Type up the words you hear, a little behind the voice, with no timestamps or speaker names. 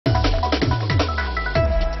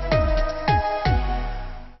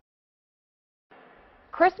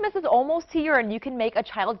Christmas is almost here, and you can make a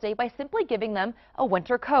child's day by simply giving them a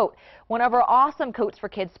winter coat. One of our awesome Coats for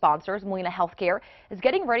Kids sponsors, Molina Healthcare, is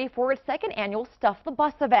getting ready for its second annual Stuff the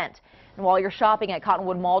Bus event. And while you're shopping at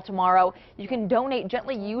Cottonwood Mall tomorrow, you can donate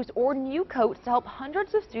gently used or new coats to help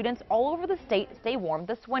hundreds of students all over the state stay warm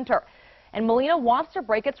this winter. And Molina wants to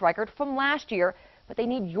break its record from last year, but they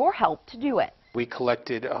need your help to do it. We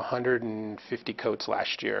collected 150 coats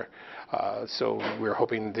last year, so we're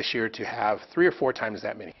hoping this year to have 3 or 4 times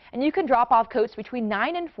that many. And you can drop off coats between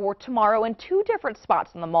 9 and 4 tomorrow in 2 different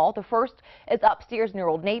spots in the mall. The first is upstairs near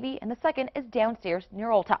Old Navy, and the second is downstairs near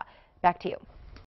Ulta. Back to you.